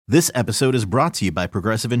This episode is brought to you by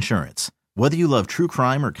Progressive Insurance. Whether you love true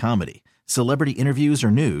crime or comedy, celebrity interviews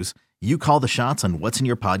or news, you call the shots on what's in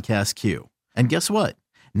your podcast queue. And guess what?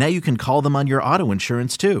 Now you can call them on your auto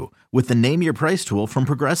insurance too with the Name Your Price tool from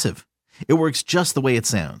Progressive. It works just the way it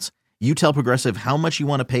sounds. You tell Progressive how much you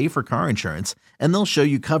want to pay for car insurance, and they'll show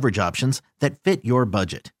you coverage options that fit your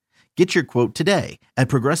budget. Get your quote today at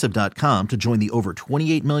Progressive.com to join the over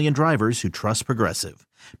 28 million drivers who trust Progressive.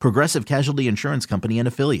 Progressive Casualty Insurance Company and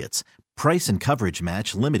Affiliates. Price and coverage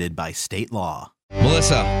match limited by state law.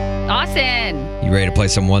 Melissa. Austin. You ready to play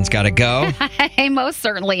some One's Gotta Go? I most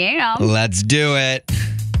certainly am. Let's do it.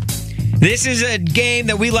 This is a game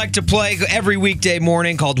that we like to play every weekday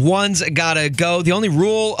morning called One's Gotta Go. The only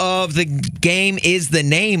rule of the game is the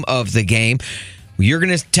name of the game. You're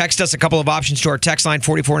going to text us a couple of options to our text line,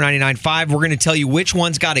 44995. We're going to tell you which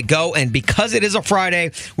one's got to go. And because it is a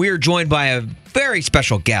Friday, we are joined by a very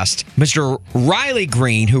special guest, Mr. Riley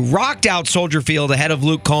Green, who rocked out Soldier Field ahead of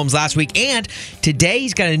Luke Combs last week. And today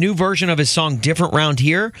he's got a new version of his song, Different Round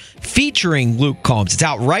Here, featuring Luke Combs. It's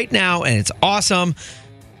out right now, and it's awesome.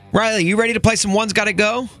 Riley, you ready to play some One's Gotta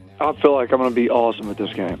Go? I feel like I'm going to be awesome at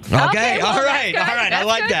this game. Okay, well, all right. That's I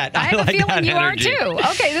like good. that. I have like a feeling that you energy. are too.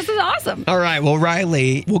 Okay, this is awesome. All right, well,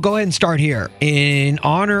 Riley, we'll go ahead and start here. In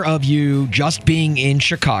honor of you just being in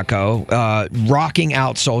Chicago, rocking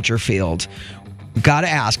out Soldier Field, got to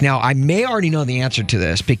ask. Now, I may already know the answer to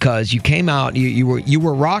this because you came out, you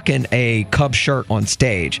were rocking a Cubs shirt on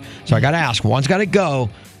stage. So I got to ask, one's got to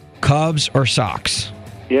go, Cubs or Sox?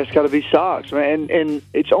 Yeah, it's got to be Sox, man. And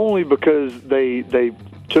it's only because they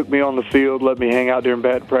took me on the field, let me hang out during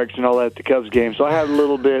batting practice and all that at the Cubs game. So I had a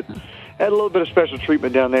little bit of special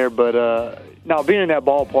treatment down there. But now being in that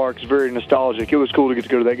ballpark is very nostalgic. It was cool to get to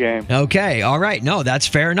go to that game. Okay, all right. No, that's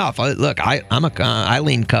fair enough. Look, I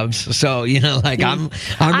lean Cubs, so I'm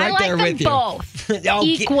right there with you. I like them both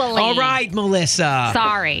equally. All right, Melissa.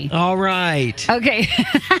 Sorry. All right. Okay.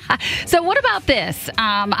 So what about this?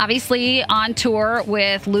 Obviously on tour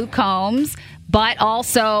with Luke Combs, but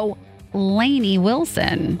also Lainey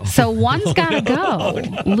Wilson. So one's got to go.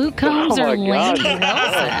 Luke Combs or Lainey Wilson.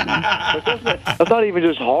 That's not even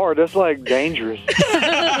just hard. That's like dangerous.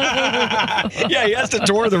 Yeah, he has to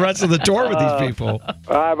tour the rest of the tour with these people.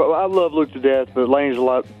 I love Luke to death, but Lainey's a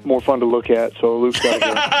lot more fun to look at, so Luke's got to go.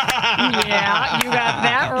 Yeah, you got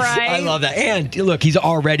that right. I love that. And look, he's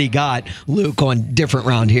already got Luke on Different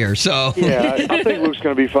Round Here. So yeah, I think Luke's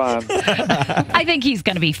going to be fine. I think he's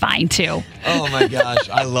going to be fine too. Oh my gosh,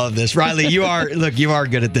 I love this. Riley, you are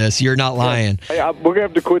good at this. You're not lying. Hey, we're going to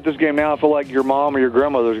have to quit this game now. I feel like your mom or your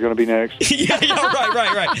grandmother is going to be next. yeah,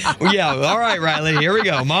 right. Yeah, all right, Riley. Here we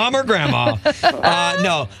go. Mom or grandma?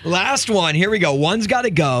 No, last one. Here we go. One's got to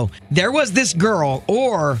go. There was this girl,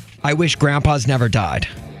 or I wish grandpa's never died.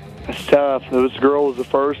 That's tough. This girl was the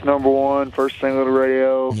first first single on the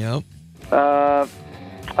radio. Yep.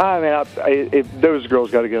 Those girls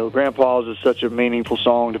got to go. Grandpa's is such a meaningful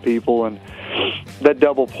song to people, and that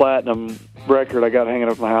double platinum record I got hanging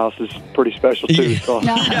up in my house is pretty special too. So.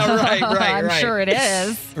 Yeah, right. I'm sure it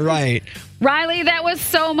is. Right. Riley, that was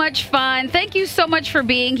so much fun. Thank you so much for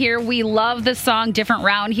being here. We love the song Different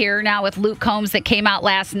Round Here now with Luke Combs that came out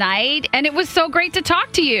last night. And it was so great to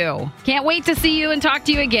talk to you. Can't wait to see you and talk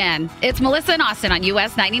to you again. It's Melissa and Austin on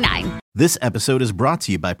US 99. This episode is brought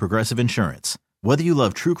to you by Progressive Insurance. Whether you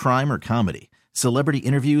love true crime or comedy, celebrity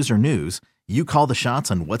interviews or news, you call the shots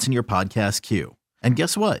on what's in your podcast queue. And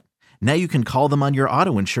guess what? Now you can call them on your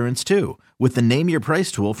auto insurance too with the Name Your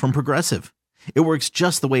Price tool from Progressive. It works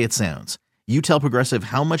just the way it sounds. You tell Progressive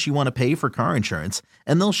how much you want to pay for car insurance,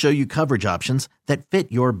 and they'll show you coverage options that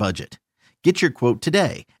fit your budget. Get your quote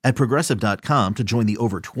today at Progressive.com to join the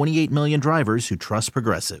over 28 million drivers who trust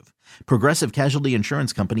Progressive. Progressive Casualty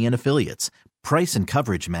Insurance Company and Affiliates. Price and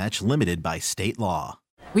coverage match limited by state law.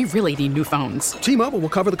 We really need new phones. T-Mobile will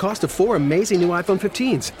cover the cost of 4 amazing new iPhone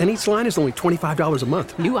 15s, and each line is only $25 a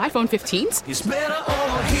month. New iPhone 15s? It's better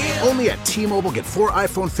over here. Only at T-Mobile, get 4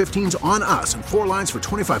 iPhone 15s on us and 4 lines for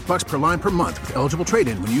 $25 per line per month with eligible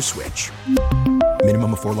trade-in when you switch.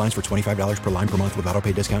 Minimum of 4 lines for $25 per line per month with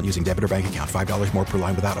autopay discount using debit or bank account. $5 more per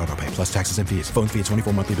line without autopay, plus taxes and fees. Phone fee at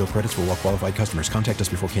 24 monthly bill credits for well-qualified customers. Contact us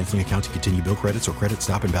before canceling account to continue bill credits or credit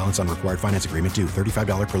stop and balance on required finance agreement due.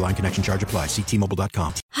 $35 per line connection charge applies. See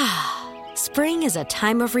T-Mobile.com. Spring is a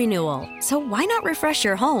time of renewal, so why not refresh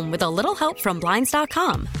your home with a little help from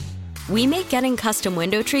Blinds.com? We make getting custom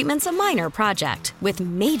window treatments a minor project with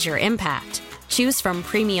major impact. Choose from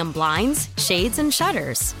premium blinds, shades, and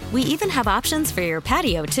shutters. We even have options for your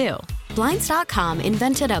patio, too. Blinds.com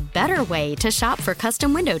invented a better way to shop for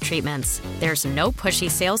custom window treatments. There's no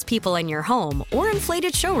pushy salespeople in your home or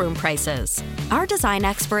inflated showroom prices. Our design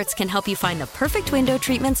experts can help you find the perfect window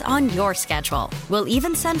treatments on your schedule. We'll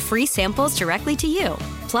even send free samples directly to you.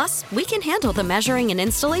 Plus, we can handle the measuring and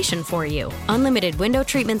installation for you. Unlimited window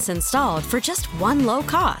treatments installed for just one low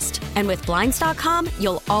cost. And with Blinds.com,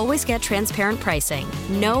 you'll always get transparent pricing.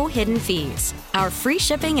 No hidden fees. Our free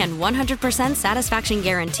shipping and 100% satisfaction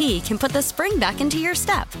guarantee can put the spring back into your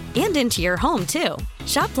step and into your home, too.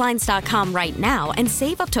 Shop Blinds.com right now and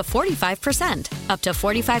save up to 45%. Up to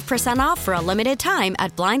 45% off for a limited time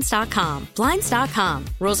at Blinds.com. Blinds.com.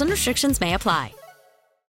 Rules and restrictions may apply.